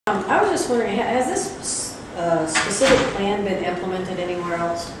I was just wondering, has this specific plan been implemented anywhere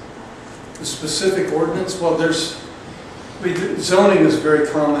else? The specific ordinance, well, zoning is a very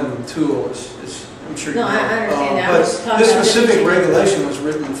common tool, I'm sure you know. No, I understand that. But this specific regulation was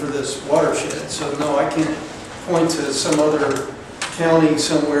written for this watershed, so no, I can't point to some other county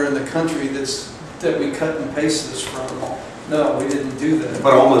somewhere in the country that we cut and paste this from. No, we didn't do that.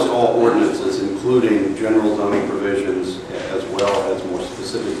 But almost all ordinances, including general zoning provisions, as well as more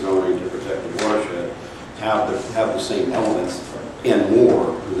specific zoning to protect the watershed, have the same elements and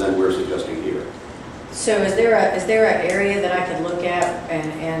more than we're suggesting here. So is there an area that I could look at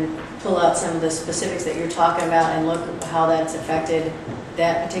and pull out some of the specifics that you're talking about and look at how that's affected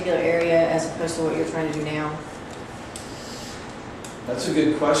that particular area as opposed to what you're trying to do now? That's a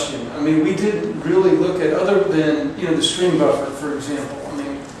good question. I mean, we didn't really look at, other than, the stream buffer, for example. I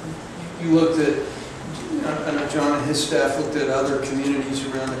mean, you looked at, I know John and his staff looked at other communities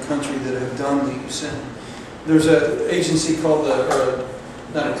around the country that have done these. And there's an agency called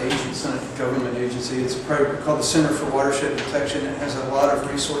not an agency, it's not a government agency, it's called the Center for Watershed Protection. It has a lot of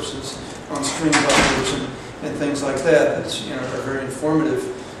resources on stream buffers and things like that are very informative.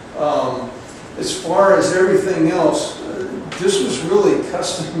 As far as everything else, this was really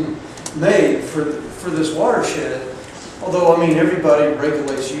custom made for this watershed. Although, I mean, everybody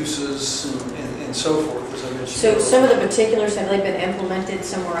regulates uses and so forth, as I mentioned. So some of the particulars, have they been implemented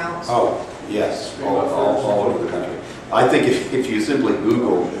somewhere else? Oh, yes, all over the country. I think if you simply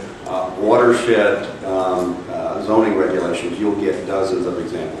Google watershed zoning regulations, you'll get dozens of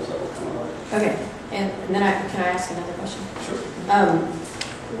examples that will come up. Okay, and then can I ask another question? Sure.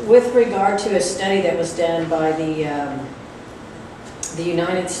 With regard to a study that was done by the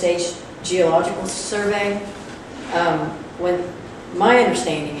United States Geological Survey, when my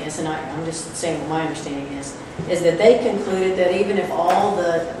understanding is, and I'm just saying what my understanding is that they concluded that even if all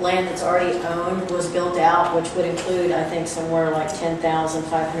the land that's already owned was built out, which would include, I think, somewhere like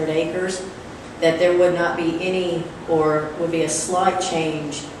 10,500 acres, that there would not be any, or would be a slight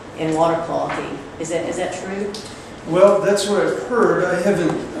change in water quality. Is that true? Well, that's what I've heard. I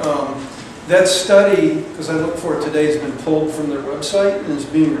haven't, that study, because I looked for it today, has been pulled from their website and is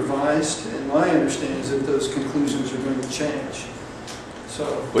being revised, and my understanding is that those conclusions are going to change.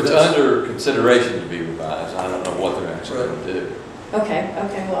 So it's under consideration to be revised. I don't know what they're actually going to do. Okay,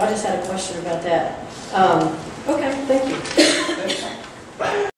 well, I just had a question about that. Okay, thank you. Thanks.